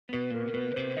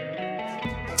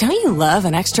Don't you love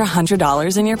an extra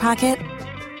 $100 in your pocket?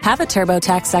 Have a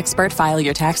TurboTax expert file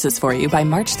your taxes for you by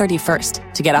March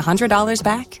 31st to get $100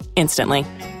 back instantly.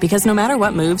 Because no matter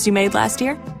what moves you made last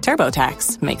year,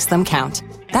 TurboTax makes them count.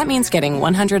 That means getting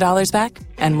 $100 back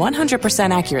and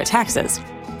 100% accurate taxes,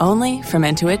 only from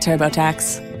Intuit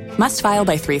TurboTax. Must file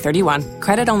by 3/31.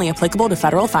 Credit only applicable to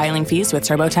federal filing fees with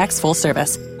TurboTax full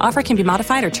service. Offer can be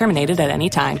modified or terminated at any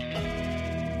time.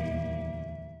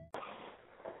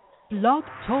 Blog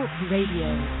Talk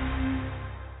Radio.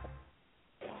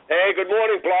 Hey, good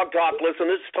morning, Blog Talk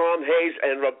listeners. Tom Hayes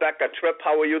and Rebecca Tripp.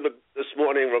 How are you this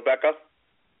morning, Rebecca?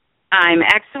 I'm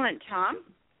excellent, Tom.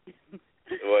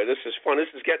 Boy, this is fun. This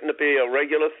is getting to be a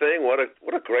regular thing. What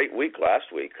a great week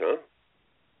last week, huh?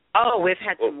 Oh, we've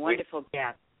had some wonderful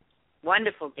guests.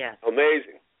 Wonderful guests.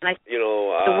 Amazing.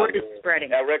 The word is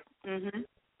spreading. Eric. Mm-hmm.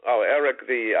 Oh, Eric,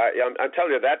 I'm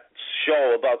telling you, that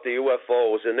show about the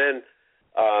UFOs, and then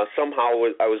somehow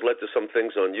I was led to some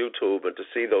things on YouTube, and to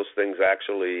see those things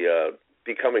actually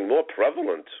becoming more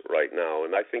prevalent right now.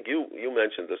 And I think you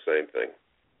mentioned the same thing.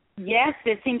 Yes,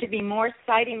 there seem to be more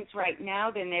sightings right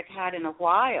now than they've had in a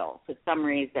while for some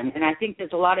reason. And I think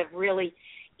there's a lot of really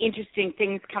interesting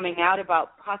things coming out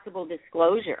about possible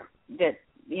disclosure that,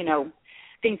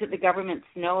 things that the governments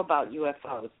know about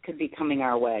UFOs could be coming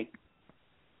our way.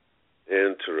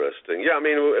 Interesting. Yeah, I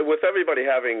mean, with everybody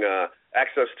having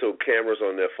access to cameras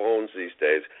on their phones these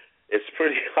days, it's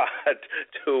pretty hard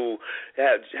to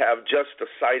have just a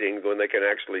sighting when they can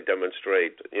actually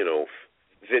demonstrate,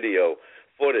 video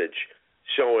footage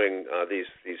showing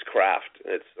these craft.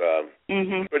 It's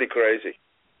pretty crazy.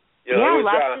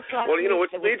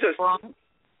 Which leads us.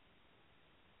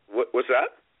 What's that?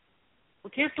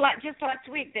 Well, just last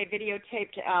week they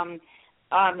videotaped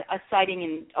a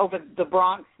sighting over the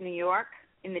Bronx, New York,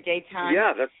 in the daytime.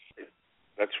 Yeah,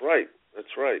 that's right.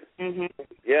 That's right. Mm-hmm.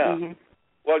 Yeah. Mm-hmm.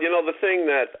 Well, the thing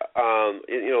that,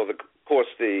 of course,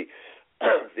 the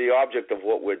object of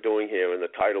what we're doing here, and the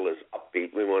title is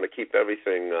Upbeat. We want to keep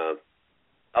everything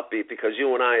upbeat because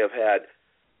you and I have had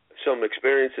some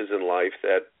experiences in life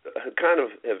that kind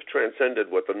of have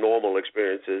transcended what the normal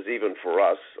experience is, even for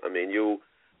us. I mean, you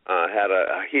had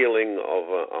a healing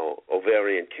of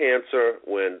ovarian cancer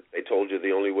when they told you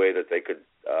the only way that they could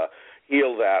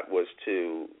heal that was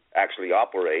to actually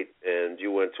operate, and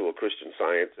you went to a Christian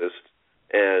Scientist,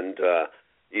 and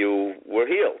you were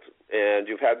healed. And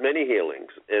you've had many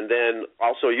healings. And then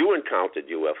also you encountered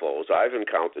UFOs. I've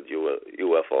encountered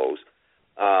UFOs.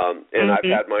 And I've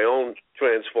had my own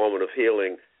transformative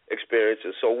healing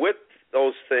experiences. So with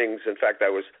those things, in fact,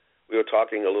 we were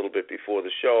talking a little bit before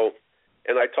the show,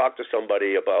 and I talked to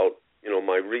somebody about,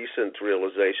 my recent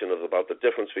realization about the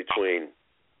difference between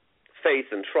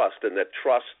faith and trust, and that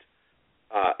trust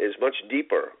is much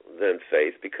deeper than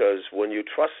faith, because when you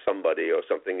trust somebody or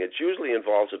something, it usually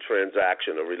involves a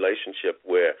transaction, a relationship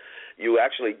where you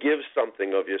actually give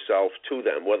something of yourself to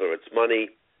them, whether it's money.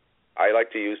 I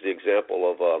like to use the example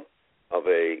of a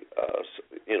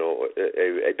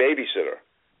babysitter,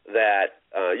 that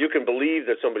you can believe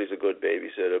that somebody's a good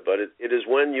babysitter, but it is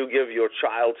when you give your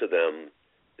child to them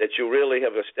that you really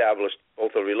have established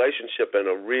both a relationship and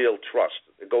a real trust.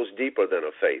 It goes deeper than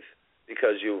a faith,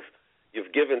 because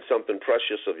you've given something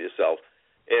precious of yourself.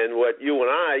 And what you and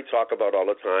I talk about all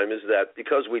the time is that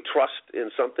because we trust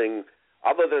in something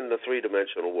other than the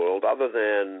three-dimensional world, other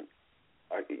than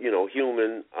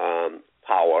human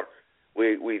power,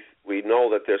 we know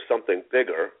that there's something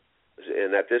bigger,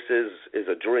 and that this is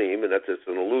a dream, and that it's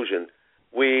an illusion.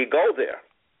 We go there.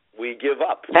 We give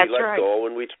up. That's we let go,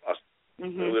 and we trust.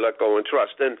 Mm-hmm. And we let go and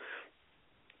trust. And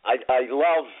I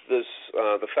love this,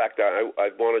 the fact that I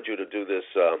wanted you to do this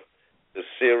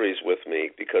series with me,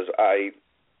 because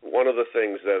one of the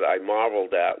things that I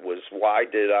marveled at was, why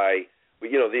did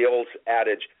the old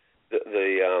adage,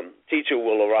 the teacher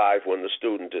will arrive when the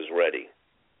student is ready.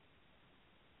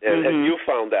 And you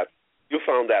found that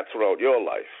throughout your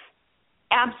life.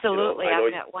 Absolutely.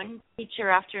 I've met one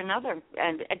teacher after another,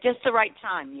 and at just the right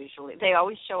time, usually. They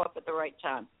always show up at the right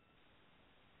time.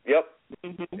 Yep.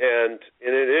 Mm-hmm. And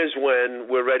it is when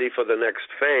we're ready for the next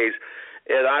phase.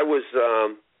 And I was,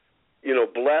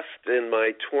 blessed in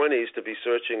my 20s to be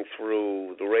searching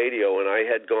through the radio, and I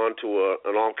had gone to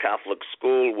an all-Catholic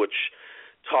school which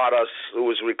taught us, it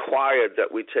was required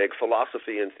that we take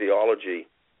philosophy and theology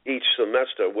each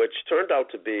semester, which turned out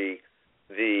to be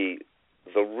the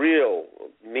real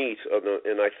meat of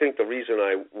and I think the reason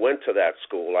I went to that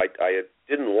school, I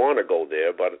didn't want to go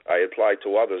there, but I applied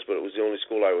to others, but it was the only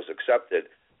school I was accepted.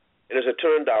 And as it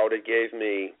turned out, it gave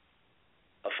me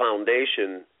a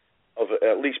foundation of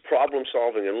at least problem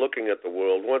solving and looking at the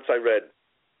world. Once I read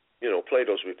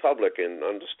Plato's Republic and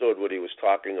understood what he was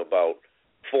talking about,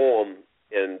 form,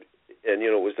 and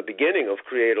it was the beginning of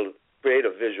creative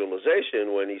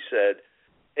visualization when he said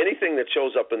anything that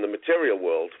shows up in the material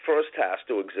world first has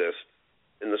to exist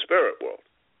in the spirit world.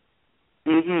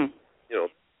 Mm-hmm.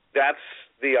 That's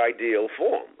the ideal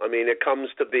form. I mean, it comes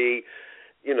to be,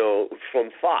 from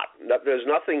thought. There's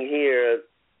nothing here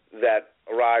that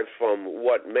arrived from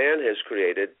what man has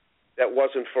created that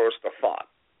wasn't first a thought.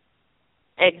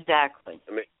 Exactly.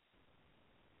 I mean,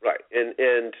 right.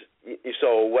 And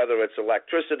so whether it's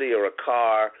electricity or a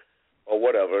car or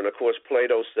whatever, and of course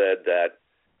Plato said that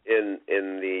in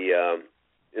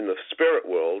the spirit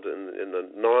world, in the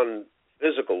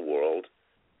non-physical world,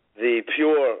 the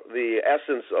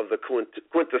essence of the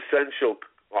quintessential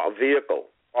vehicle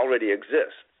already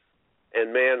exists,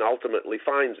 and man ultimately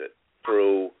finds it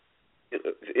through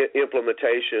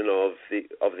implementation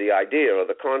of the idea or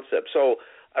the concept. So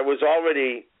I was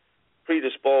already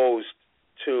predisposed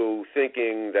to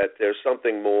thinking that there's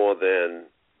something more than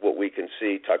what we can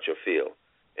see, touch, or feel.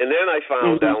 And then I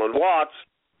found Alan Watts,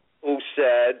 who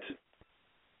said,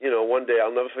 one day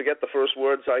I'll never forget the first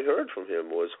words I heard from him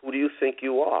was, "Who do you think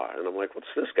you are?" And I'm like,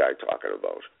 what's this guy talking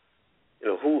about?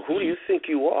 Who do you think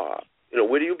you are?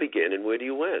 Where do you begin and where do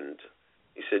you end?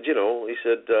 He said,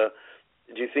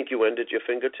 do you think you end at your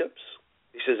fingertips?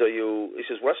 He says,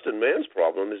 Western man's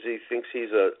problem is he thinks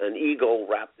he's an ego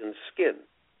wrapped in skin,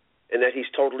 and that he's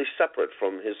totally separate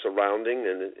from his surrounding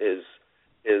and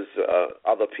his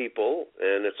other people,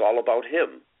 and it's all about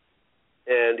him.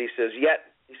 And he says,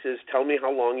 tell me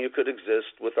how long you could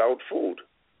exist without food.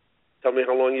 Tell me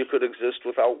how long you could exist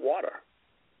without water.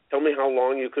 Tell me how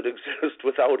long you could exist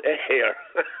without air.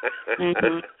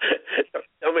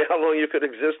 Tell me how long you could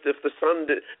exist if the sun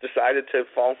decided to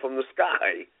fall from the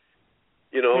sky,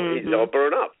 or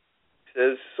burn up. He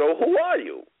says, so who are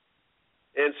you?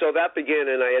 And so that began,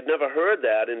 and I had never heard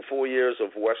that in 4 years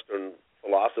of Western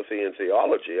philosophy and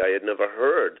theology. I had never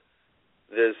heard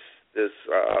this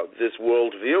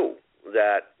worldview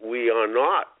that we are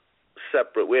not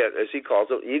separate. We are, as he calls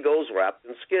it, egos wrapped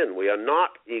in skin. We are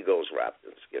not egos wrapped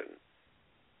in skin.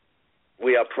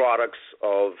 We are products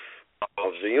of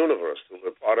the universe.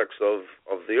 We're products of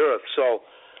the earth. So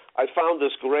I found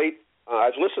this great.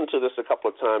 I've listened to this a couple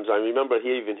of times. I remember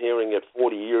even hearing it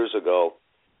 40 years ago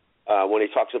when he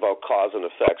talks about cause and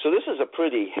effect. So this is a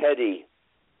pretty heady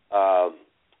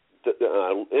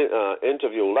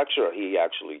interview lecture he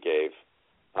actually gave.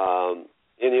 And,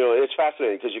 it's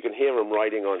fascinating because you can hear him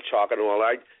writing on chalk and all.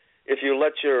 If you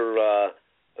let your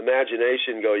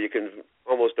imagination go, you can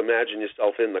almost imagine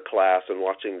yourself in the class and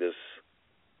watching this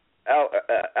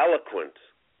eloquent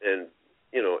and,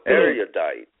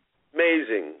 erudite,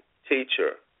 amazing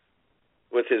teacher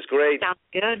with his great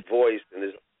voice and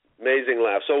his amazing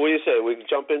laugh. So what do you say? We can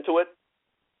jump into it?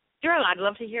 Sure, I'd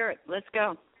love to hear it. Let's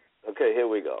go. Okay, here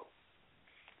we go.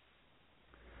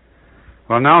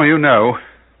 Well, now you know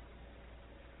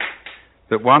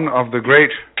that one of the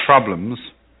great problems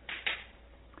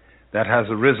that has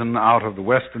arisen out of the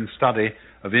Western study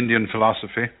of Indian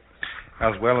philosophy,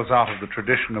 as well as out of the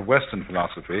tradition of Western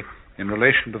philosophy, in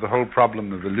relation to the whole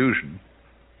problem of illusion,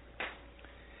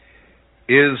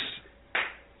 is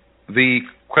the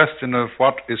question of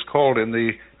what is called in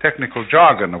the technical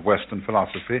jargon of Western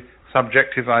philosophy,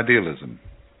 subjective idealism.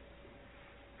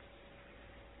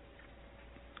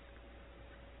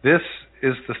 This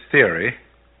is the theory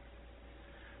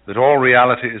that all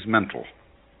reality is mental.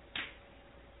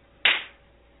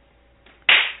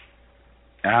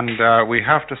 And we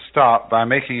have to start by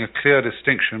making a clear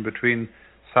distinction between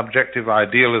subjective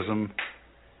idealism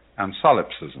and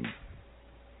solipsism.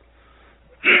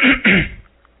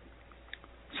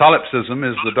 Solipsism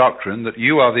is the doctrine that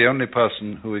you are the only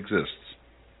person who exists,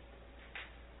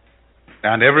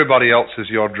 and everybody else is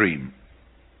your dream.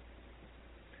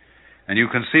 And you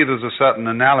can see there's a certain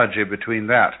analogy between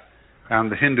that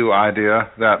and the Hindu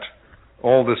idea that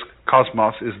all this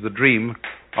cosmos is the dream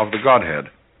of the Godhead.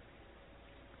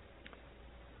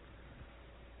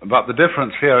 But the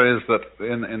difference here is that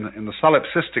in the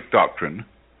solipsistic doctrine,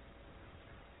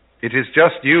 it is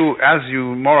just you, as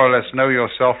you more or less know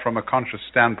yourself from a conscious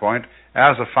standpoint,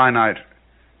 as a finite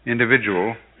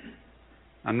individual,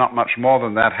 and not much more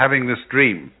than that, having this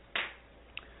dream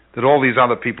that all these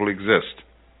other people exist.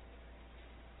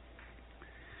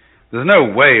 There's no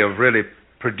way of really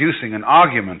producing an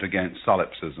argument against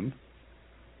solipsism,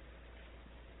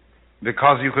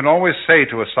 because you can always say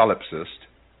to a solipsist,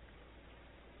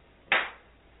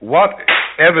 what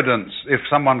evidence, if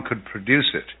someone could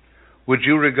produce it, would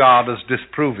you regard as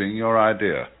disproving your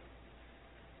idea?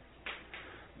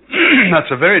 That's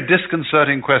a very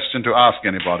disconcerting question to ask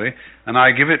anybody, and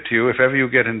I give it to you if ever you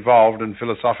get involved in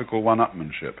philosophical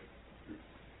one-upmanship.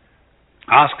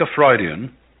 Ask a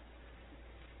Freudian,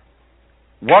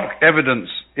 what evidence,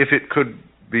 if it could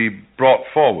be brought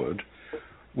forward,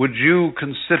 would you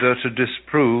consider to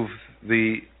disprove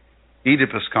the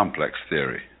Oedipus complex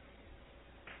theory?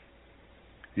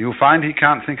 You'll find he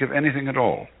can't think of anything at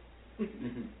all.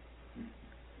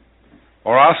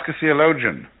 Or ask a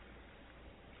theologian,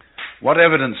 what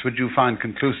evidence would you find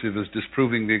conclusive as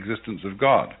disproving the existence of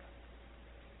God?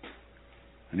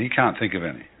 And he can't think of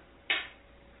any.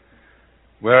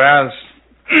 Whereas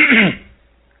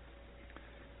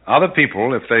other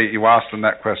people, if you ask them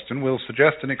that question, will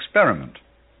suggest an experiment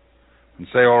and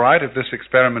say, all right, if this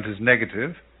experiment is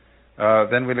negative,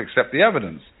 then we'll accept the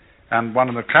evidence. And one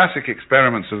of the classic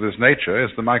experiments of this nature is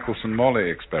the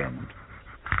Michelson-Morley experiment,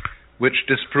 which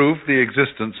disproved the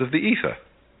existence of the ether,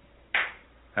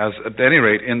 as at any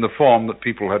rate in the form that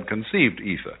people had conceived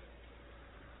ether.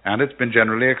 And it's been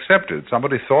generally accepted.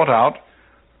 Somebody thought out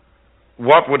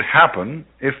what would happen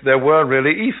if there were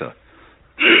really ether.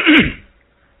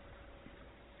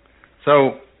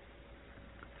 So,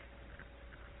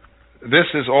 this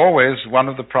is always one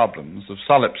of the problems of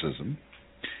solipsism,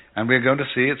 and we're going to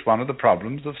see it's one of the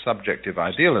problems of subjective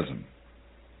idealism.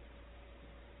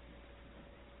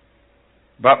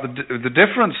 But the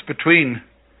difference between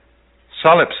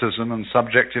solipsism and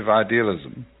subjective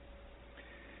idealism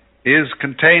is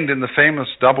contained in the famous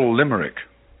double limerick.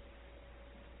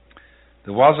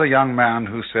 There was a young man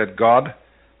who said, God,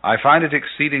 I find it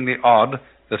exceedingly odd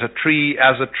that a tree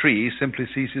as a tree simply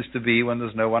ceases to be when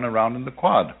there's no one around in the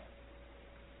quad.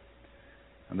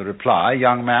 And the reply,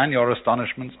 young man, your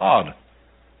astonishment's odd.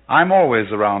 I'm always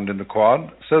around in the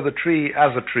quad, so the tree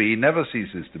as a tree never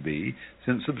ceases to be,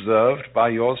 since observed by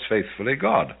yours faithfully,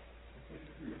 God.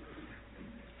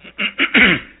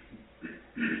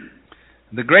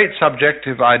 The great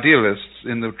subjective idealists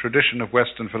in the tradition of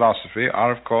Western philosophy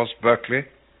are, of course, Berkeley,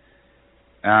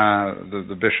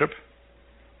 the bishop,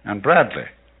 and Bradley,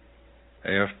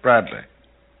 A.F. Bradley.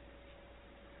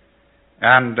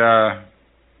 And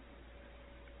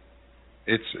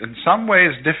it's in some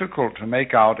ways difficult to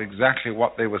make out exactly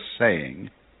what they were saying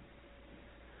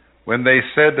when they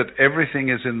said that everything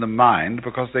is in the mind,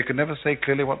 because they could never say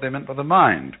clearly what they meant by the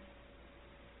mind.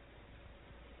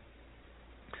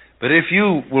 But if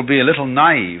you will be a little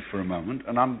naive for a moment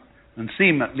and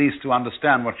seem at least to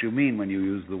understand what you mean when you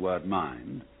use the word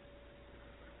mind,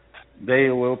 they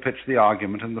will pitch the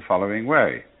argument in the following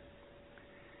way.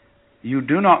 You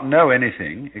do not know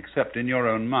anything except in your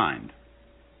own mind.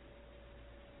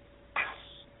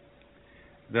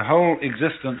 The whole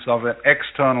existence of an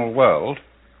external world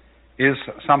is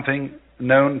something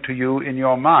known to you in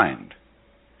your mind.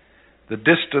 The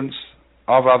distance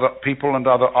of other people and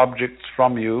other objects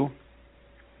from you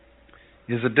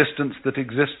is a distance that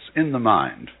exists in the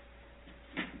mind.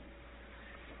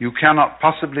 You cannot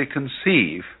possibly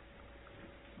conceive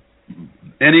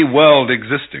any world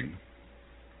existing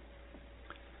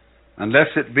unless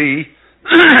it be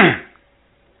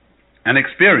an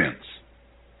experience.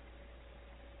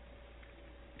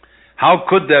 How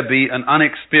could there be an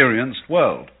unexperienced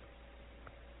world?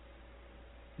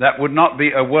 That would not be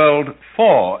a world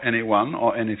for anyone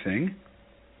or anything.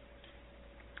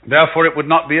 Therefore, it would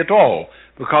not be at all,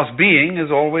 because being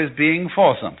is always being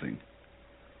for something.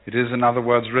 It is, in other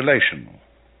words, relational.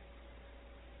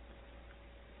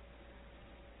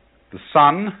 The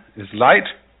sun is light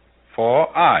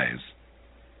for eyes.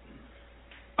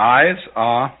 Eyes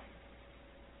are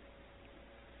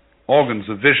organs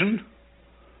of vision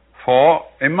for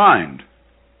a mind.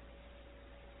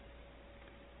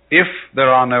 If there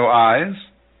are no eyes,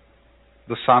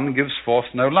 the sun gives forth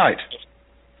no light.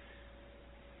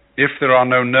 If there are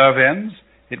no nerve ends,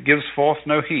 it gives forth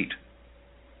no heat.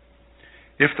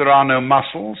 If there are no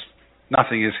muscles,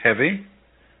 nothing is heavy.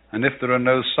 And if there are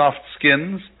no soft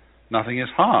skins, nothing is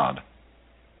hard.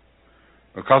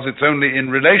 Because it's only in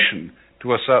relation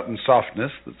to a certain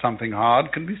softness that something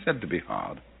hard can be said to be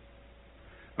hard.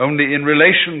 Only in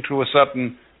relation to a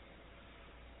certain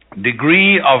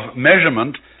degree of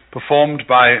measurement performed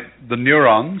by the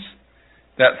neurons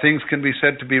that things can be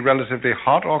said to be relatively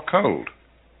hot or cold.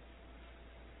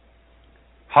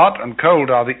 Hot and cold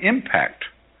are the impact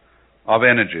of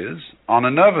energies on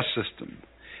a nervous system.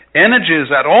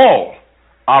 Energies at all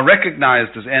are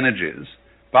recognized as energies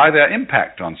by their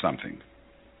impact on something.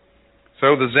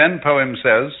 So the Zen poem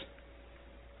says,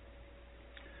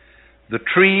 the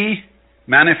tree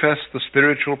manifests the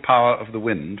spiritual power of the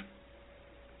wind,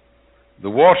 the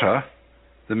water,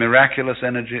 the miraculous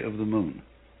energy of the moon.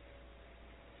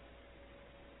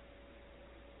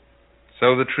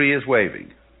 So the tree is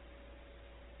waving.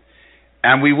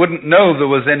 And we wouldn't know there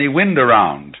was any wind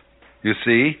around, you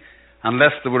see,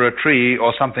 unless there were a tree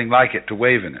or something like it to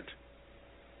wave in it.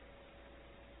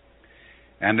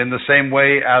 And in the same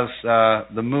way as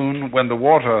the moon, when the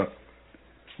water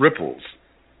ripples,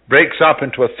 breaks up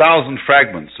into 1,000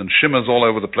 fragments and shimmers all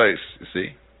over the place, you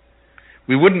see,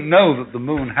 we wouldn't know that the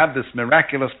moon had this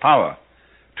miraculous power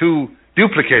to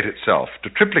duplicate itself, to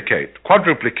triplicate,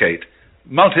 quadruplicate,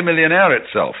 multimillionaire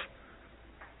itself,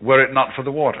 were it not for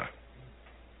the water.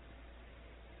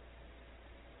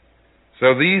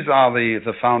 So these are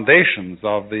the foundations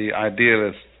of the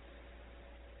idealist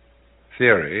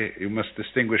theory. You must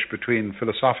distinguish between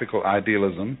philosophical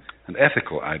idealism and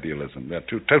ethical idealism. They're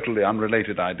two totally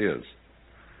unrelated ideas.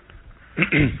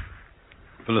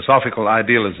 Philosophical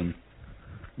idealism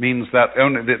means that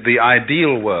only the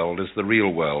ideal world is the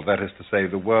real world, that is to say,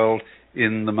 the world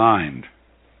in the mind.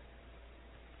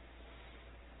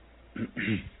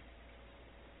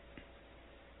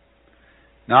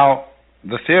 Now,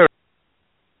 the theory...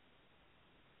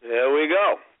 There we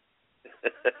go.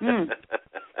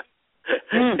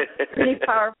 Pretty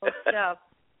powerful stuff.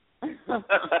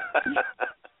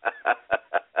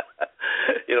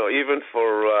 Even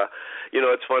for,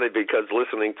 it's funny because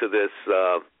listening to this,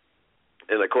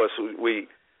 and of course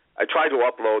I tried to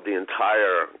upload the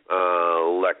entire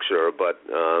lecture, but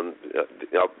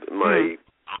my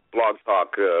Blog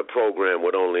Talk program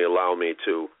would only allow me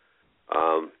to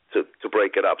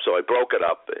break it up. So I broke it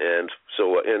up, and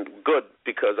good,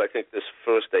 because I think this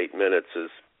first 8 minutes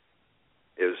is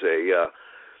a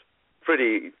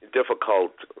pretty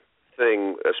difficult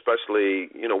thing, especially,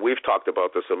 we've talked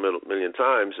about this a million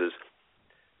times, is,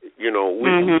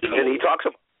 and he talks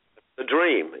about the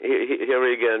dream. Here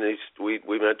again, we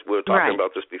were talking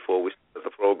about this before we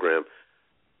started the program,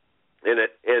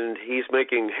 and he's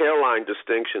making hairline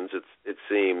distinctions, it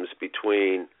seems,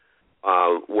 between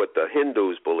what the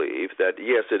Hindus believe, that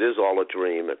yes, it is all a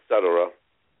dream, etc.,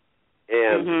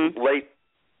 and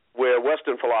where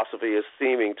Western philosophy is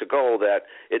seeming to go, that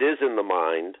it is in the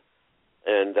mind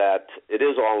and that it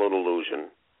is all an illusion.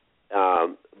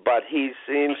 But he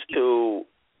seems to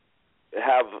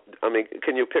have,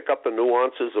 can you pick up the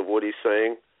nuances of what he's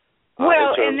saying?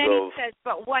 Well, and then he says,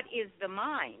 but what is the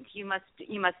mind? You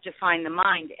must define the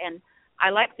mind. And I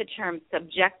like the term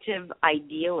subjective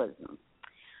idealism.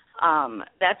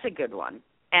 That's a good one.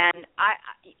 And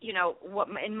what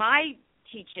in my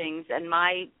teachings and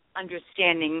my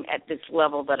understanding at this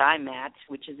level that I'm at,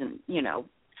 which isn't,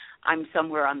 I'm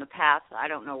somewhere on the path, I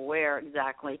don't know where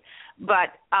exactly,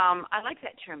 but I like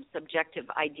that term, subjective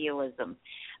idealism,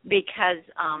 because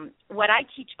what I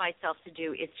teach myself to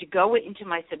do is to go into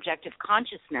my subjective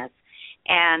consciousness,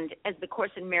 and as the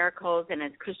Course in Miracles and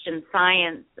as Christian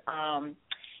Science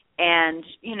and,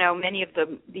 many of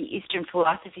the Eastern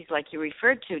philosophies like you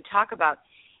referred to talk about,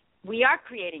 we are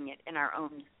creating it in our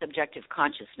own subjective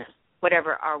consciousness,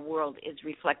 whatever our world is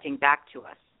reflecting back to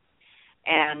us.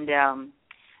 And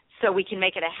so we can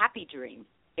make it a happy dream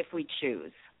if we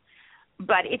choose.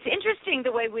 But it's interesting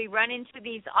the way we run into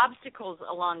these obstacles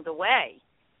along the way.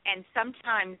 And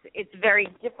sometimes it's very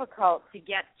difficult to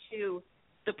get to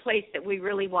the place that we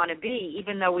really want to be,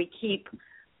 even though we keep,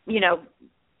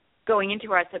 going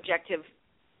into our subjective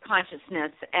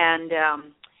consciousness and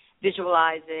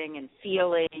visualizing and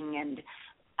feeling and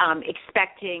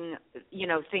expecting,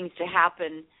 things to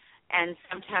happen, and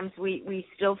sometimes we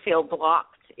still feel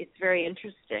blocked. It's very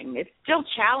interesting. It's still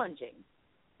challenging.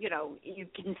 You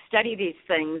can study these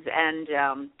things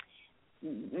and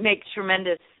make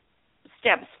tremendous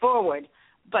steps forward,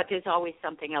 but there's always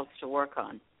something else to work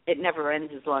on. It never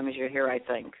ends as long as you're here, I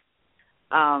think.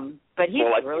 But he's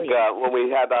brilliant. When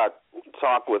we had our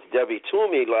talk with Debbie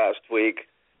Toomey last week,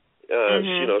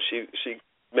 she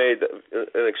made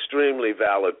an extremely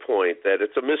valid point that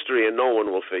it's a mystery and no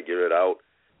one will figure it out.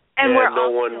 And we're no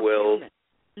one will.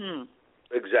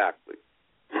 Exactly.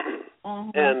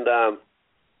 And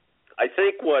I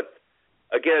think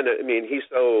he's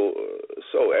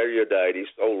so erudite,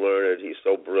 he's so learned, he's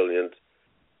so brilliant.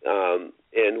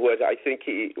 And what I think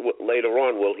later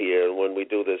on we'll hear when we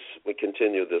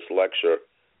continue this lecture,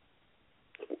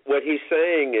 what he's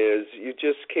saying is you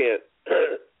just can't,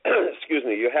 excuse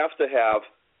me, you have to have,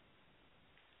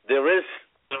 there is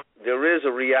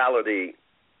a reality,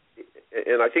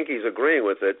 and I think he's agreeing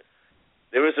with it,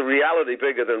 there is a reality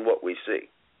bigger than what we see.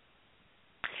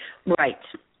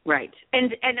 Right.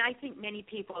 And I think many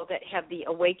people that have the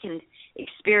awakened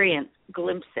experience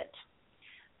glimpse it.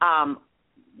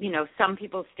 Some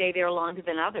people stay there longer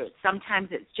than others. Sometimes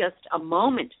it's just a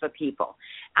moment for people.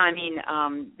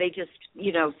 They just,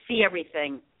 see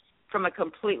everything from a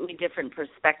completely different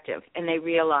perspective, and they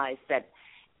realize that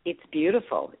it's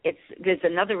beautiful. There's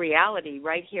another reality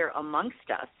right here amongst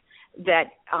us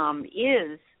that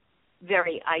is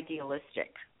very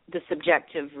idealistic. The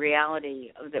subjective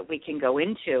reality that we can go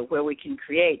into, where we can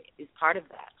create, is part of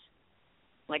that.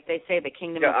 Like they say, the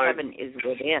kingdom of heaven is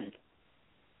within.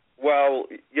 Well,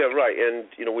 yeah, right.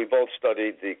 And, we both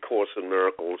studied the Course in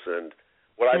Miracles, and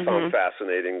what I found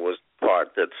fascinating was the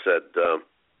part that said,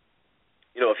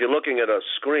 if you're looking at a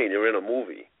screen, you're in a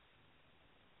movie.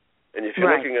 And if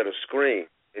you're looking at a screen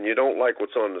and you don't like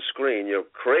what's on the screen, you're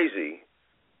crazy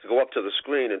to go up to the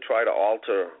screen and try to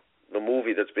alter the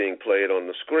movie that's being played on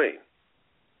the screen.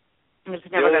 It's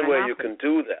the only way you can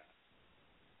do that.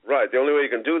 Right. The only way you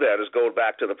can do that is go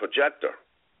back to the projector.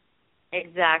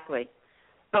 Exactly.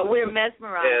 But we're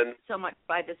mesmerized so much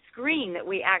by the screen that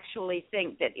we actually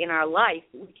think that in our life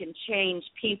we can change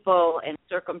people and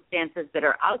circumstances that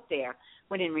are out there,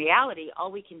 when in reality all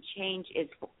we can change is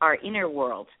our inner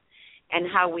world and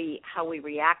how we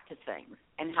react to things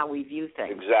and how we view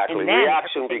things. Exactly. And then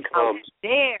reaction becomes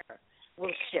there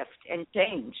will shift and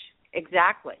change.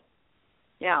 Exactly.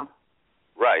 Yeah.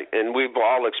 Right, and we've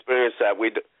all experienced that.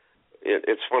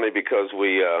 It's funny because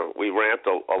we rant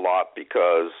a lot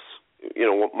because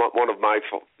one of my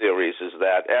theories is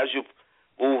that as you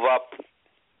move up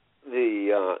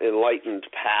the enlightened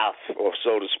path, or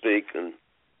so to speak, and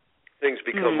things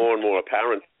become more and more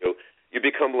apparent to you, you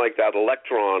become like that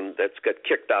electron that's got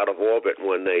kicked out of orbit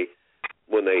when they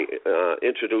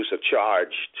introduce a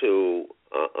charge to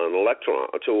an electron,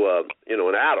 to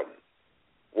an atom.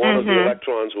 One of the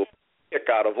electrons will kick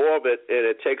out of orbit, and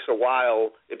it takes a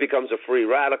while. It becomes a free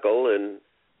radical, and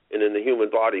in the human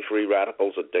body, free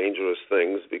radicals are dangerous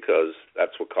things because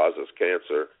that's what causes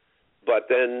cancer. But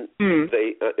then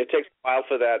it takes a while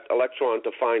for that electron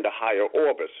to find a higher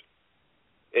orbit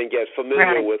and get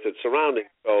familiar with its surroundings.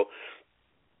 So,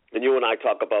 and you and I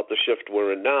talk about the shift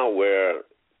we're in now, where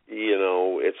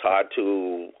it's hard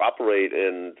to operate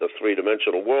in the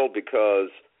three-dimensional world because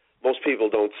most people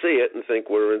don't see it and think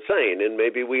we're insane, and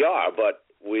maybe we are, but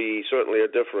we certainly are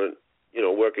different,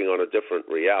 working on a different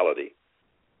reality.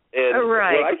 And what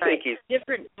I think he's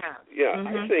different paths. Yeah,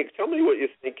 I think. Tell me what you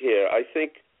think here. I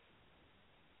think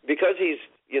because he's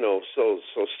so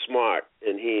smart,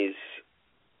 and he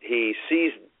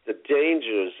sees the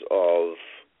dangers of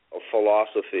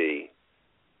philosophy,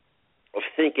 of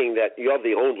thinking that you're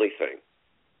the only thing.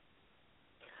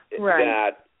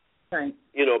 Right.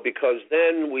 Because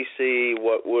then we see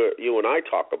what you and I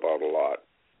talk about a lot,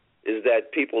 is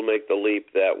that people make the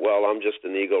leap that, well, I'm just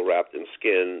an ego wrapped in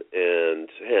skin, and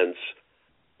hence,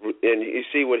 and you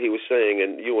see what he was saying,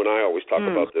 and you and I always talk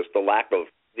about this, the lack of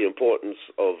the importance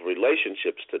of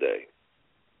relationships today.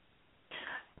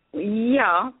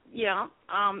 Yeah.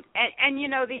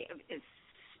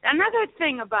 Another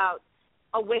thing about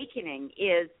awakening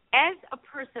is, as a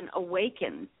person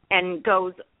awakens and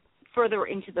goes further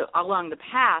along the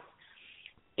path,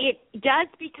 it does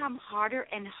become harder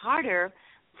and harder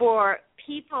for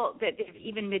people that have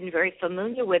even been very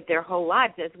familiar with their whole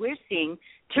lives, as we're seeing,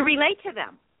 to relate to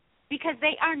them, because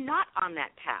they are not on that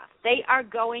path. They are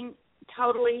going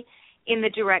totally in the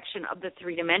direction of the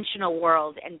three-dimensional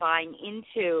world and buying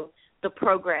into the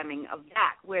programming of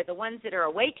that, where the ones that are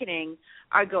awakening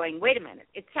are going, wait a minute,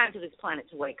 it's time for this planet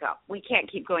to wake up. We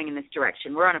can't keep going in this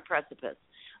direction. We're on a precipice.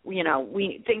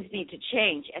 Things need to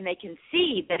change, and they can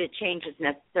see that a change is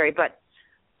necessary, but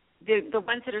the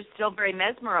ones that are still very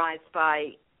mesmerized by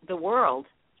the world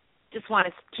just want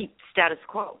to keep status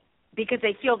quo because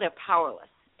they feel they're powerless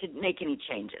to make any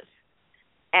changes.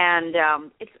 And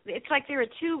it's like there are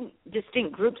two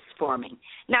distinct groups forming.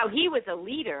 Now, he was a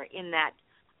leader in that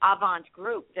avant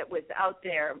group that was out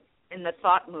there in the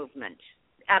thought movement.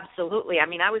 Absolutely. I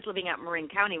mean, I was living out in Marin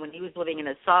County when he was living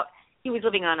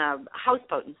on a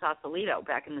houseboat in Sausalito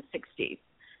back in the 60s.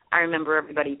 I remember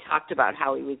everybody talked about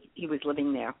how he was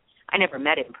living there. I never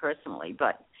met him personally,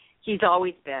 but he's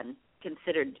always been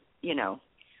considered,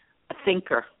 a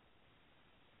thinker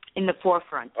in the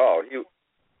forefront. Oh, he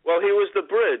was the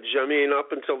bridge. I mean,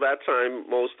 up until that time,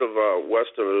 most of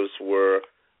Westerners were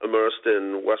immersed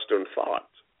in Western thought.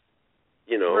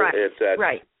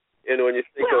 Right. And when you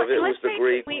think of it, was the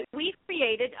Greek. We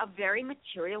created a very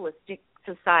materialistic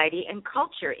society and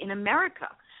culture in America.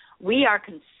 We are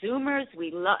consumers.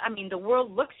 The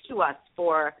world looks to us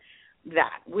for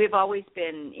that. We've always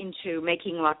been into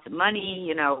making lots of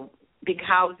money, big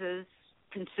houses,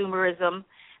 consumerism.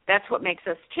 That's what makes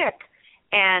us tick.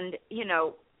 And,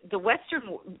 the Western,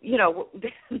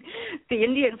 the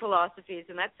Indian philosophies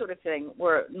and that sort of thing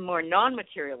were more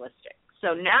non-materialistic.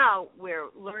 So now we're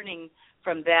learning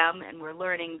from them, and we're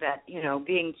learning that,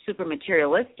 being super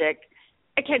materialistic,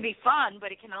 it can be fun,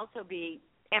 but it can also be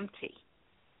empty.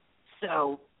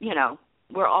 So,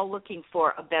 we're all looking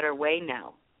for a better way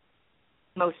now.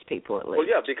 Most people, at least. Well,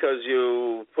 yeah, because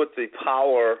you put the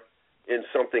power in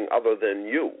something other than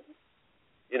you.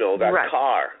 That right.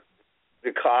 car.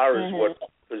 The car is what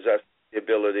possesses the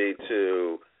ability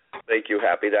to make you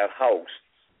happy. That house,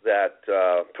 that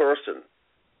person,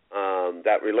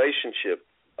 that relationship.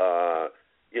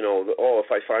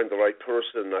 If I find the right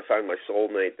person, I find my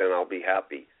soulmate, then I'll be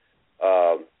happy.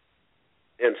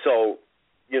 And so,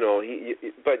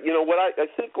 I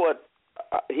think what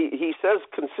he says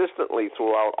consistently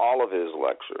throughout all of his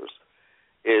lectures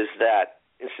is that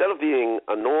instead of being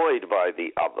annoyed by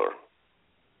the other,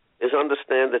 is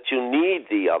understand that you need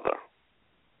the other.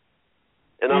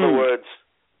 In other words,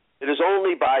 it is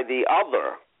only by the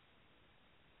other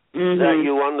that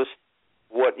you understand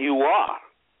what you are.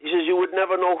 He says you would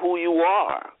never know who you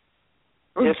are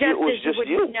if it was just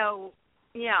you.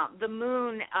 The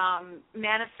moon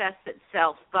manifests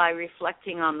itself by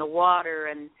reflecting on the water,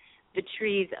 and the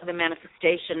trees are the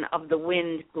manifestation of the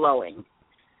wind blowing.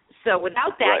 So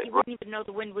without that, you wouldn't even know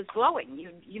the wind was blowing.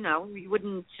 You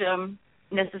wouldn't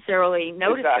necessarily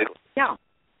notice it. Yeah.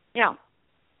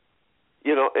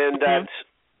 And that.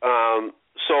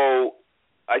 So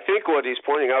I think what he's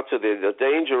pointing out to the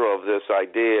danger of this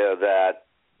idea that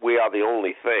we are the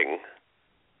only thing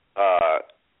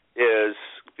is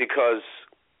because,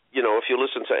 if you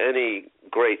listen to any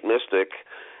great mystic,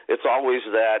 it's always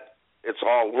that it's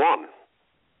all one.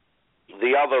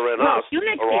 The other and us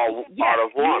are all part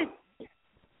of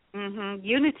one.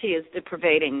 Unity is the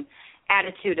pervading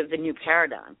attitude of the new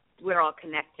paradigm. We're all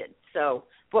connected. So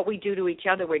what we do to each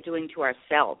other, we're doing to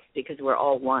ourselves because we're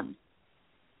all one.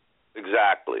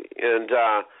 Exactly. And,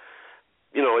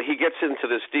 he gets into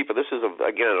this deeper. This is,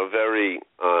 again, a very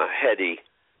heady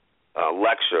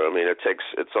lecture. I mean,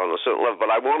 it's on a certain level.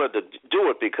 But I wanted to do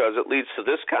it because it leads to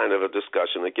this kind of a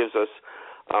discussion. It gives us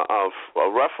a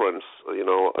reference,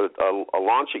 a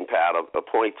launching pad, a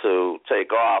point to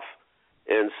take off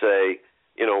and say,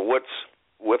 what's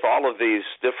with all of these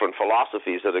different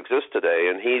philosophies that exist today.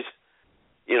 And he's,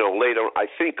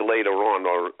 later on,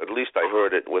 or at least I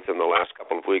heard it within the last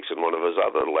couple of weeks in one of his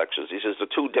other lectures, he says the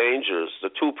two dangers, the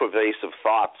two pervasive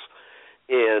thoughts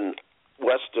in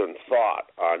Western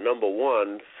thought are, number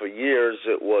one, for years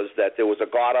it was that there was a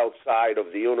God outside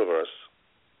of the universe,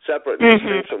 separate and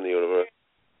distinct from the universe,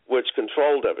 which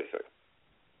controlled everything.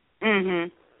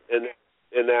 And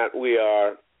that we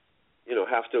are,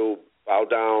 have to bow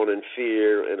down and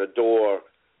fear and adore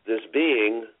this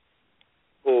being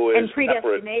who is and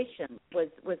predestination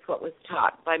separate. was what was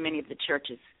taught by many of the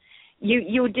churches.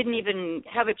 You didn't even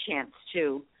have a chance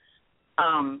to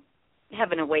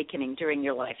have an awakening during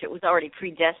your life. It was already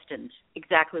predestined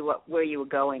exactly where you were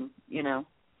going,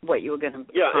 what you were going to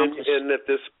accomplish. And that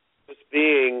this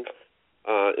being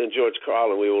in George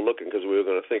Carlin, we were looking because we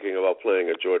were thinking about playing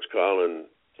a George Carlin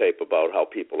tape about how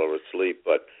people are asleep,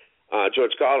 but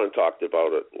George Carlin talked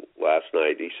about it last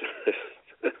night. He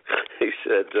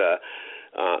said,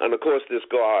 and of course this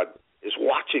God is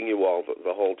watching you all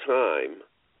the whole time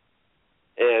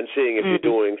and seeing if you're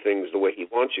doing things the way he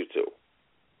wants you to.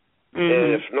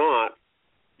 And if not,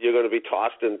 you're going to be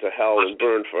tossed into hell and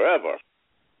burned forever.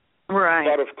 Right.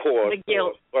 But of course, the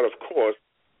guilt.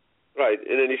 Right.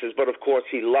 And then he says, but of course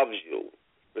he loves you.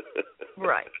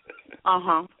 Right.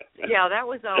 Yeah, that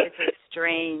was always a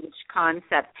strange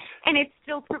concept. And it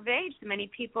still pervades many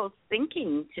people's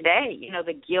thinking today,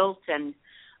 the guilt and,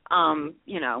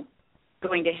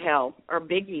 going to hell are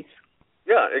biggies.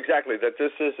 Yeah, exactly. That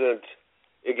this isn't,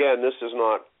 again, this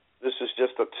is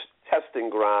just a testing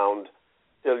ground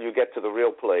till you get to the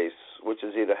real place, which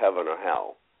is either heaven or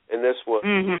hell. And this was,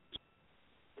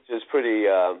 which is pretty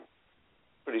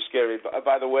scary.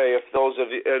 By the way, if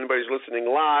anybody's listening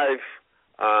live,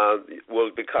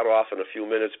 we'll be cut off in a few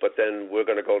minutes, but then we're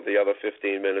going to go to the other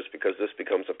 15 minutes because this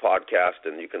becomes a podcast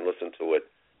and you can listen to it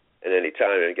at any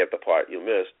time and get the part you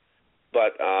missed.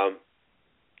 But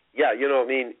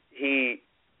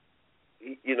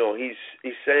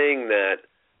he's saying that.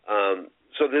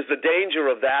 So there's the danger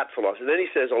of that philosophy. And then he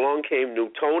says, along came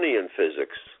Newtonian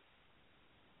physics,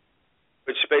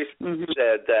 which basically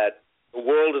said that the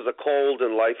world is a cold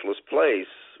and lifeless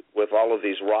place with all of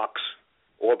these rocks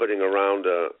orbiting around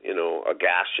a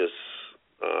gaseous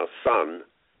sun,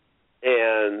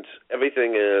 and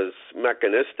everything is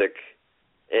mechanistic,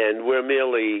 and we're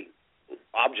merely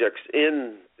objects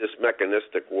in this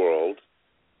mechanistic world,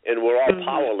 and we're all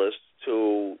powerless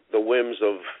to the whims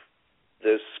of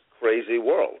this crazy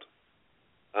world.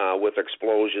 with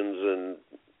explosions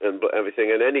and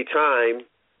everything. And any time,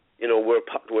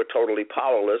 we're totally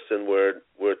powerless and we're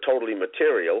totally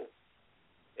material.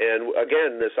 And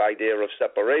again, this idea of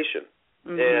separation.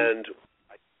 Mm-hmm. And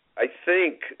I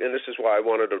think, and this is why I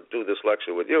wanted to do this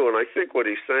lecture with you, and I think what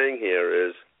he's saying here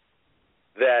is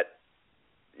that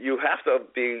you have to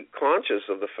be conscious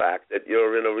of the fact that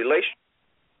you're in a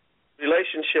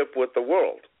relationship with the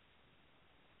world.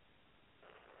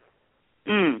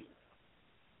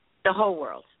 The whole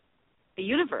world. The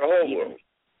universe. The whole world.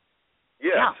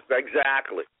 Yes,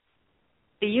 exactly.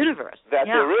 The universe. That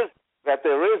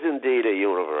there is indeed a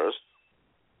universe.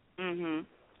 Mm-hmm.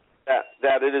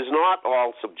 That it is not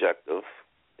all subjective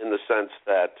in the sense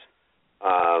that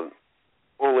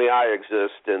only I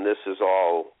exist and this is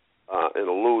all an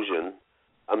illusion.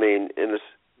 I mean, in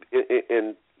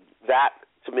that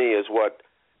to me is what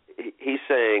he's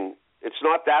saying. It's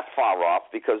not that far off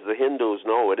because the Hindus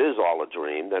know it is all a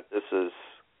dream. That this is,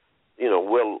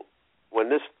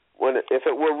 if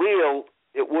it were real,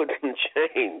 it wouldn't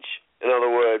change. In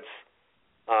other words,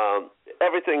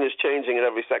 everything is changing in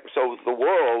every second. So the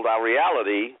world, our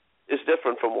reality, is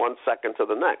different from one second to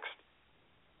the next.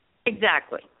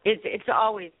 Exactly. It's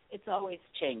always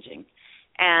changing,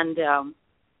 and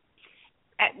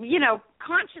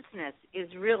consciousness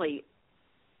is really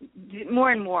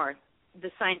more and more. The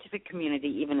scientific community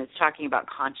even is talking about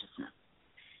consciousness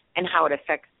and how it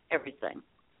affects everything.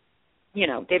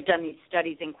 They've done these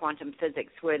studies in quantum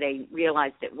physics where they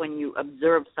realize that when you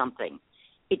observe something,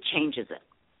 it changes it.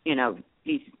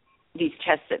 These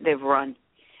tests that they've run,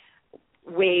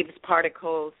 waves,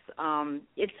 particles,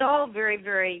 it's all very,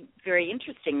 very, very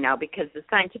interesting now because the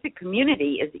scientific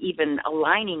community is even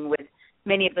aligning with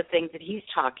many of the things that he's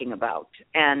talking about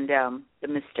and the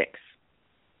mystics.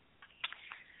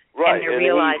 Right. And they're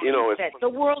realizing that the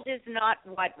world is not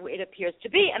what it appears to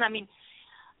be. And, I mean,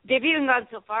 they've even gone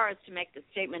so far as to make the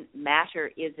statement,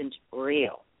 matter isn't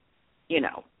real.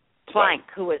 Planck,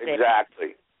 who was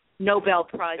exactly. Nobel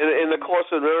Prize. In the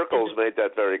Course in Miracles made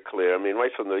that very clear. I mean,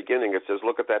 right from the beginning it says,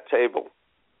 look at that table.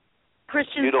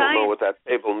 Christian you don't Science know what that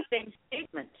table... Same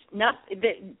statement.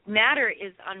 Matter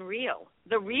is unreal.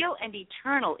 The real and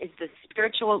eternal is the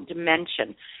spiritual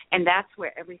dimension, and that's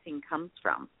where everything comes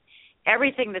from.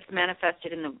 Everything that's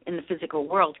manifested in the physical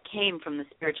world came from the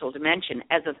spiritual dimension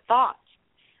as a thought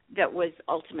that was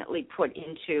ultimately put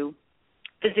into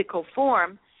physical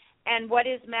form. And what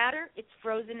is matter? It's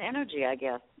frozen energy, I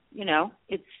guess.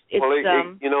 It's well,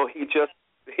 he just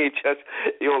that's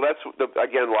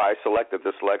again why I selected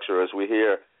this lecture. As we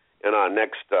hear in our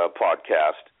next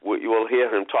podcast, you will hear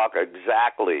him talk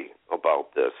exactly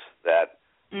about this. That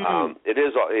it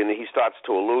is, and he starts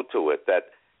to allude to it.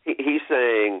 That he's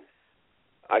saying.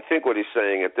 I think what he's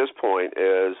saying at this point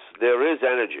is there is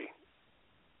energy,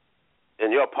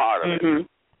 and you're part of it.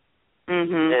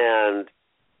 Mm-hmm. And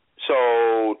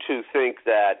so to think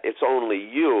that it's only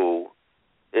you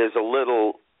is a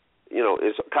little,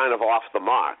 is kind of off the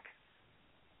mark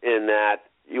in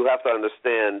that you have to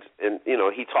understand, and,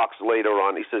 he talks later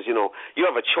on, he says, you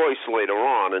have a choice later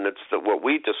on, and it's what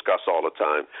we discuss all the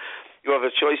time. You have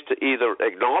a choice to either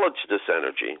acknowledge this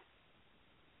energy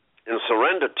and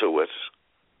surrender to it,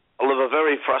 or live a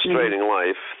very frustrating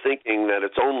life thinking that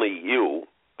it's only you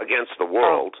against the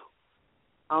world.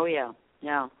 Oh, yeah.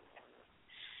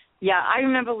 Yeah, I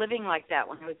remember living like that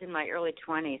when I was in my early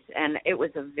 20s, and it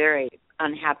was a very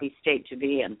unhappy state to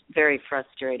be in, very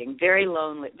frustrating, very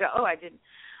lonely. I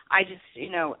just,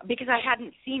 because I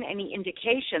hadn't seen any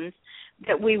indications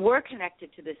that we were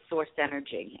connected to this source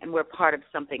energy and we're part of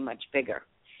something much bigger.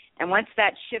 And once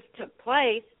that shift took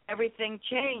place, everything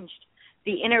changed.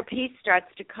 The inner peace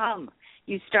starts to come.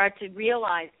 You start to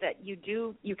realize that you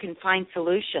can find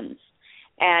solutions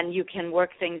and you can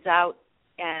work things out,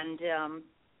 and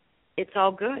it's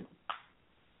all good.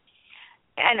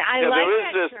 And I like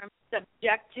that term,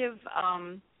 subjective,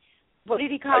 what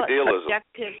did he call idealism. it?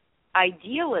 Subjective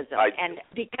idealism. And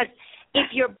because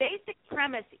if your basic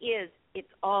premise is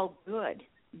it's all good,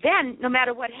 then no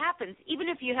matter what happens, even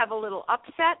if you have a little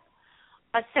upset,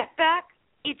 a setback,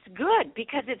 it's good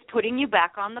because it's putting you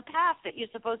back on the path that you're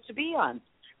supposed to be on.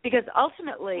 Because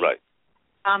ultimately,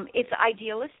 it's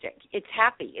idealistic. It's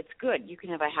happy. It's good. You can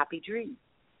have a happy dream.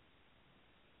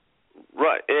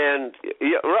 Right. And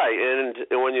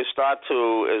when you start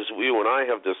to, as you and I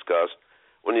have discussed,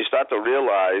 when you start to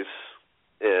realize,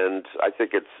 and I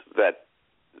think it's that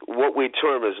what we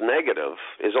term as negative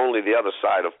is only the other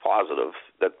side of positive,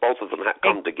 that both of them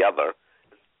come together.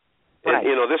 Right.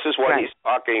 And, this is what he's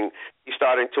starting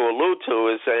to allude to,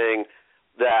 is saying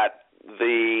that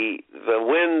the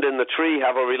wind and the tree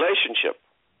have a relationship.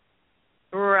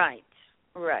 Right.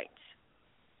 Right.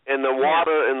 And the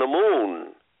water and the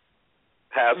moon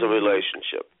has a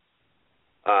relationship.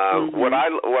 What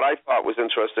I thought was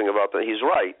interesting about that, he's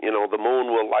right. You know, the moon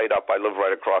will light up. I live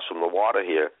right across from the water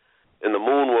here, and the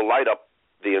moon will light up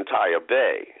the entire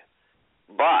bay.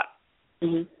 But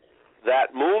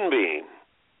that moonbeam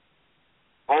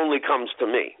only comes to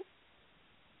me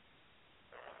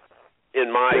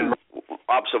in my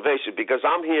observation, because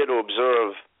I'm here to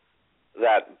observe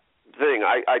that thing.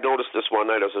 I noticed this one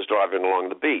night as I was driving along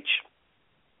the beach,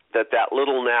 that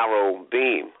little narrow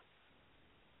beam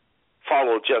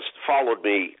followed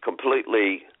me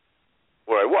completely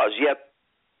where I was. Yet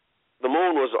the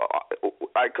moon was,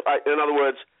 in other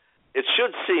words, it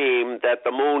should seem that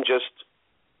the moon just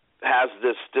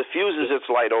diffuses its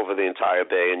light over the entire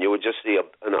bay, and you would just see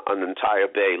an entire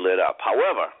bay lit up.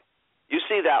 However, you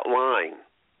see that line,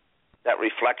 that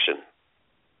reflection,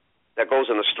 that goes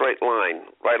in a straight line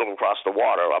right across the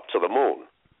water up to the moon.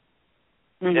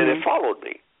 And it followed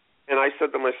me. And I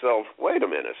said to myself, wait a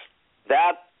minute,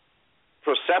 that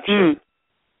perception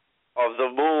of the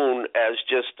moon as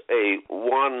just a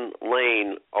one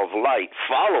lane of light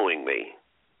following me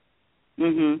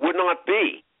would not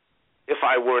be if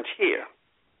I weren't here.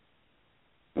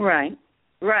 Right,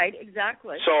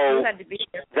 exactly. So you had to be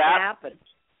here for that to happen.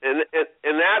 And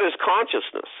that is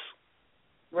consciousness.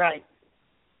 Right.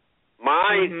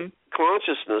 My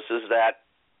consciousness is that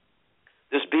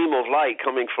this beam of light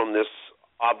coming from this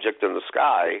object in the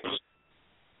sky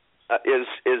is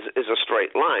a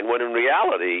straight line, when in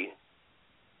reality,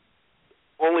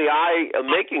 only I am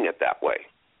making it that way.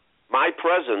 My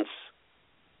presence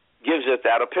gives it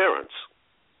that appearance.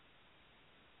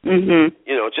 You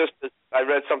know, just as I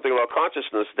read something about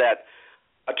consciousness, that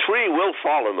a tree will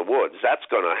fall in the woods. That's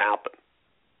going to happen.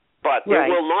 But it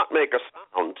will not make a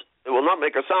sound. It will not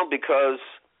make a sound because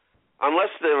unless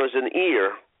there is an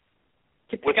ear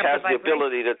which has the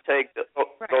ability to take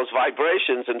those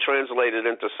vibrations and translate it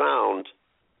into sound,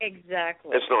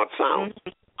 it's not sound.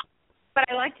 But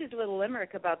I liked his little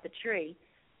limerick about the tree,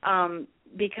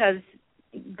 because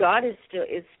God is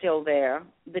still there.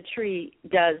 The tree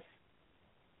does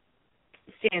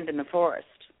stand in the forest.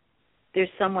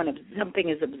 There's something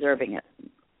is observing it,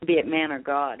 be it man or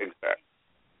God.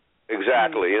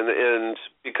 Exactly. And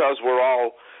because we're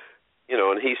all, you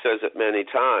know, and he says it many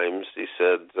times, he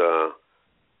said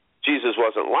Jesus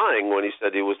wasn't lying when he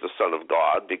said he was the Son of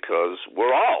God, because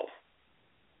we're all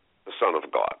the Son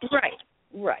of God.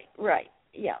 Right.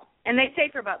 Yeah. And they say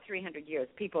for about 300 years,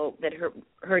 people that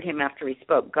heard him after he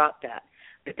spoke got that.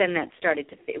 But then that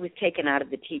it was taken out of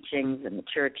the teachings and the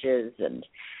churches, and,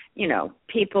 you know,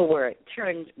 people were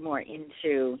turned more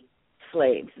into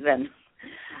slaves than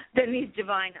these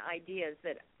divine ideas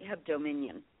that have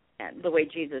dominion, and the way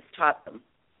Jesus taught them.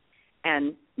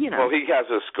 And, you know. Well, he has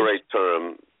this great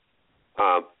term,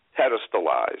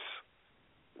 pedestalize,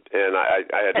 and I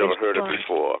had never heard it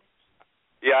before.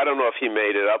 Yeah, I don't know if he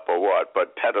made it up or what,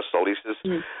 but pedestal. He says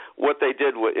what they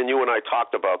did, and you and I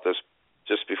talked about this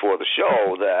just before the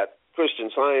show, that Christian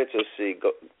scientists see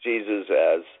Jesus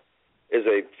as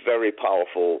a very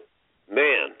powerful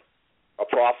man, a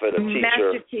prophet, a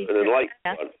teacher, an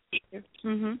enlightened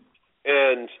one.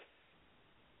 And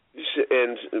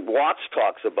Watts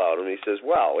talks about him. He says,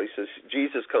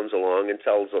 Jesus comes along and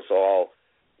tells us all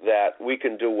that we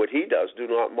can do what he does. Do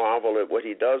not marvel at what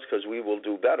he does, because we will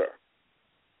do better.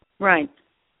 Right.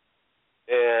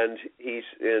 And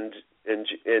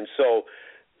so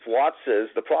Watts says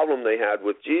the problem they had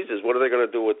with Jesus, what are they going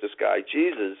to do with this guy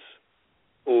Jesus,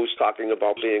 who's talking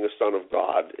about being a son of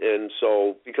God? And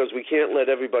so, because we can't let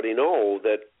everybody know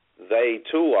that they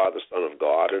too are the Son of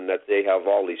God and that they have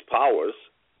all these powers.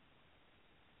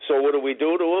 So what do we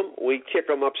do to them? We kick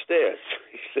them upstairs.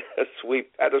 He says we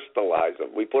pedestalize them.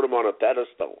 We put them on a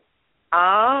pedestal.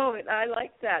 Oh, I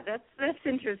like that. That's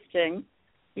interesting.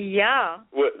 Yeah.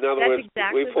 In other words,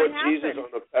 we put Jesus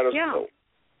on a pedestal. Yeah.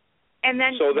 And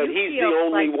then so that he's the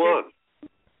only one.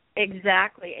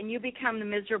 Exactly. And you become the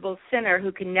miserable sinner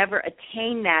who can never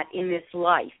attain that in this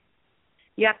life.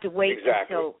 You have to wait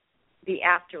until the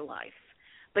afterlife.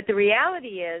 But the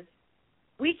reality is,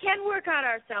 we can work out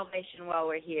our salvation while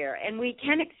we're here, and we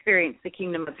can experience the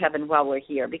kingdom of heaven while we're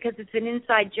here, because it's an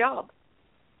inside job.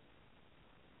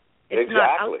 It's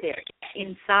not out there, it's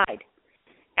inside.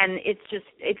 And it's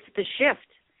the shift.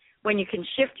 When you can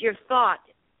shift your thought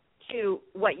to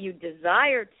what you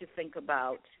desire to think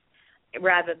about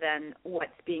rather than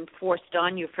what's being forced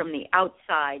on you from the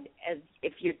outside, as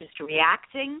if you're just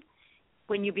reacting.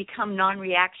 When you become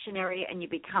non-reactionary and you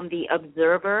become the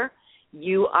observer,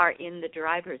 you are in the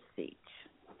driver's seat.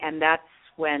 And that's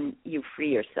when you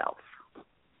free yourself.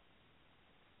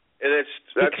 And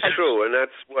that's true, and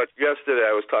that's what yesterday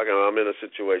I was talking about. I'm in a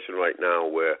situation right now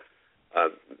where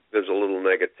there's a little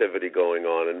negativity going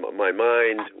on, and my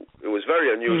mind, it was a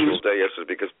very unusual day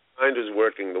yesterday because my mind is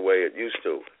working the way it used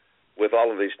to with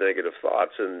all of these negative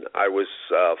thoughts, and I was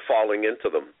falling into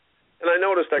them. And I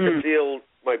noticed I could feel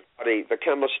my body, the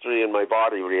chemistry in my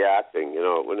body reacting,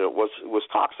 when it was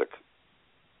toxic.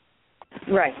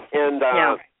 Right. And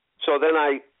so then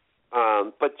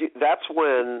but that's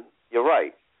when, you're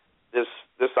right,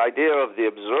 this idea of the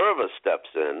observer steps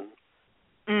in,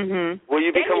 where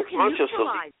you become conscious of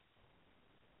it.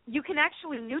 You can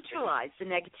actually neutralize the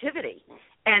negativity,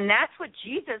 and that's what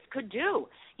Jesus could do.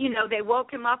 They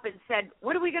woke him up and said,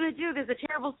 what are we going to do? There's a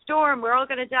terrible storm. We're all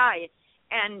going to die.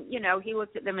 And, he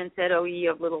looked at them and said, oh, ye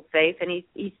of little faith, and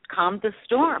he calmed the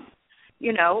storm.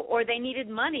 Or they needed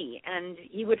money, and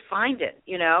he would find it,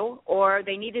 or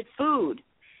they needed food,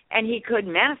 and he could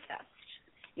manifest.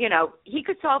 He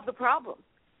could solve the problem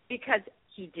because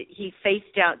he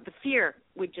faced out the fear.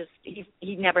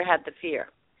 He never had the fear.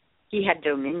 He had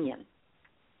dominion.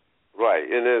 Right,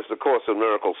 and as the Course in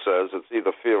Miracles says, it's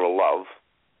either fear or love.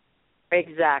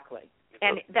 Exactly.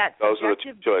 And that's those are the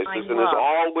two choices, and there's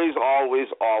always, always,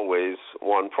 always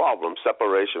one problem: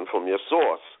 separation from your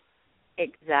source.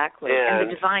 Exactly, and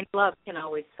the divine love can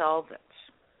always solve it.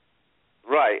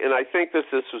 Right, and I think this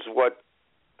is what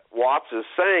Watts is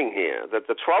saying here, that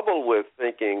the trouble with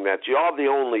thinking that you're the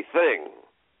only thing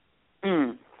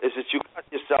is that you cut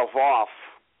yourself off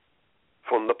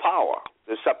from the power.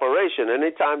 There's separation.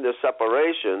 Anytime there's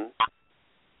separation,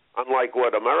 unlike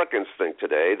what Americans think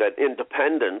today, that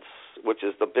independence, which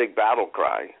is the big battle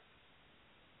cry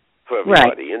for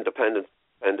everybody, independence,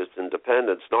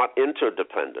 not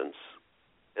interdependence.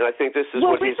 And I think this is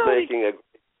what he's making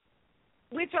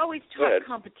We've always taught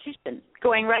competition,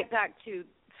 going right back to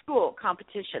school,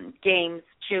 competition, games,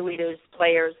 cheerleaders,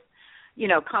 players,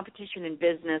 competition in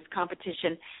business,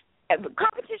 competition.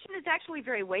 Competition is actually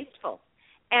very wasteful,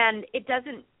 and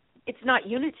it's not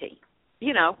unity.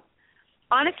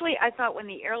 Honestly, I thought when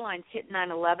the airlines hit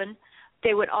 9/11,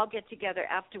 they would all get together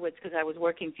afterwards, because I was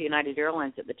working for United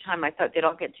Airlines at the time. I thought they'd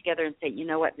all get together and say, you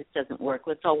know what, this doesn't work.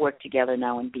 Let's all work together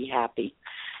now and be happy.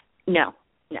 No.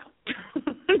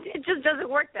 It just doesn't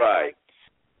work that way.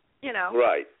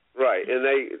 Right. And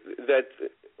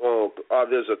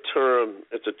there's a term,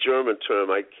 it's a German term,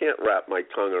 I can't wrap my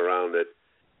tongue around it.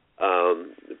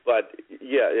 But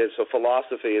it's a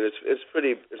philosophy, and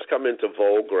it's come into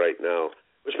vogue right now,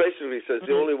 which basically says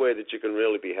the only way that you can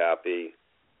really be happy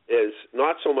is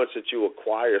not so much that you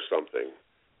acquire something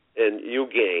and you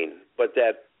gain, but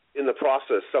that in the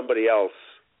process somebody else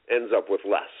ends up with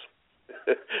less.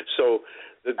 So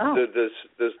the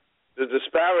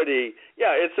disparity,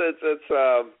 it's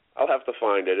I'll have to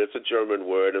find it. It's a German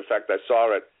word. In fact, I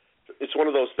saw it. It's one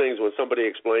of those things when somebody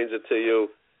explains it to you,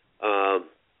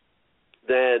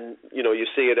 then you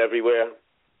see it everywhere.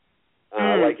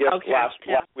 Last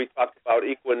we talked about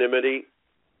equanimity,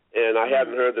 and I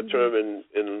hadn't heard the term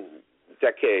in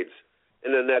decades.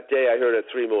 And then that day I heard it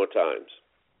 3 more times.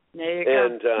 There you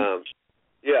go.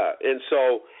 And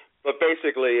so, but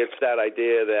basically it's that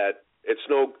idea that it's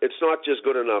not just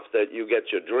good enough that you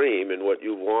get your dream and what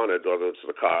you wanted, whether it's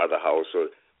the car, the house,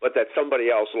 but that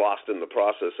somebody else lost in the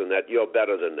process and that you're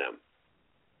better than them.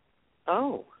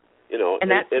 Oh. And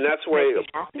that's where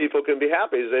people can be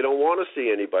happy, is they don't want to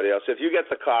see anybody else. If you get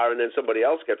the car and then somebody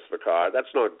else gets the car,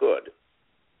 that's not good.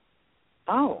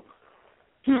 Oh.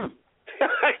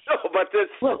 I know,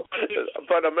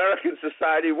 but American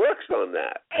society works on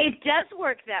that. It does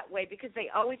work that way because they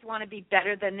always want to be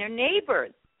better than their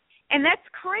neighbors. And that's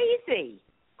crazy.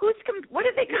 What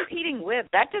are they competing with?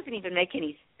 That doesn't even make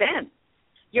any sense.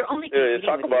 You're only competing with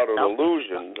yourself. You talk about an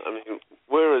illusion. I mean,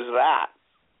 where is that?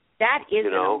 That is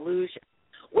an illusion.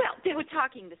 Well, they were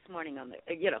talking this morning on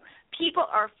people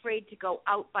are afraid to go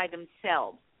out by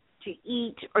themselves to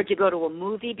eat or to go to a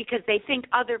movie because they think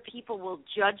other people will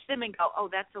judge them and go, oh,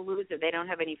 that's a loser. They don't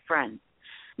have any friends.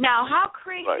 Now, how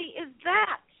crazy is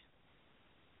that?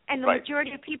 And the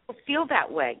majority of people feel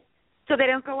that way, so they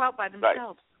don't go out by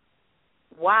themselves.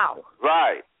 Right. Wow.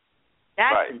 Right.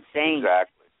 That's insane.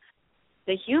 Exactly.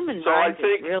 The human mind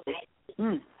is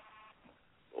really...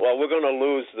 Well, we're going to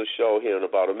lose the show here in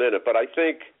about a minute, but I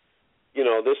think,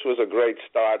 this was a great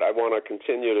start. I want to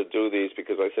continue to do these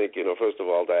because I think, first of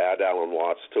all, to add Alan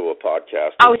Watts to a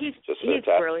podcast. Oh, he's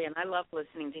brilliant. I love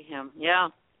listening to him. Yeah.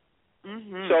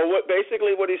 Mm-hmm. So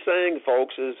basically what he's saying,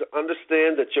 folks, is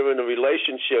understand that you're in a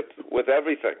relationship with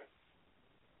everything.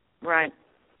 Right.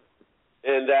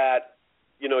 And that,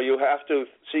 you have to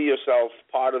see yourself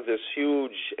part of this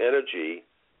huge energy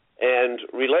and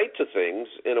relate to things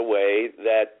in a way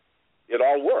that it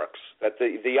all works. That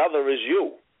the other is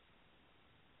you.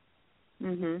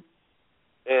 Mhm.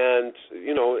 And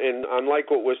and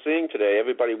unlike what we're seeing today,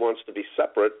 everybody wants to be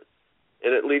separate,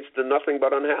 and it leads to nothing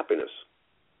but unhappiness.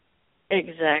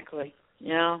 Exactly.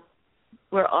 Yeah.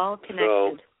 We're all connected.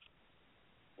 So,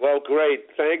 well,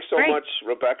 great. Thanks so much,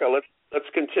 Rebecca. Let's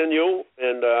continue,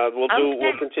 and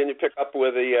we'll continue pick up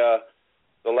where the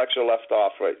lecture left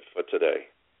off right for today.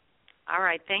 All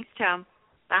right. Thanks, Tom.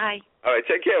 Bye. All right.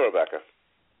 Take care, Rebecca.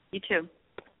 You too.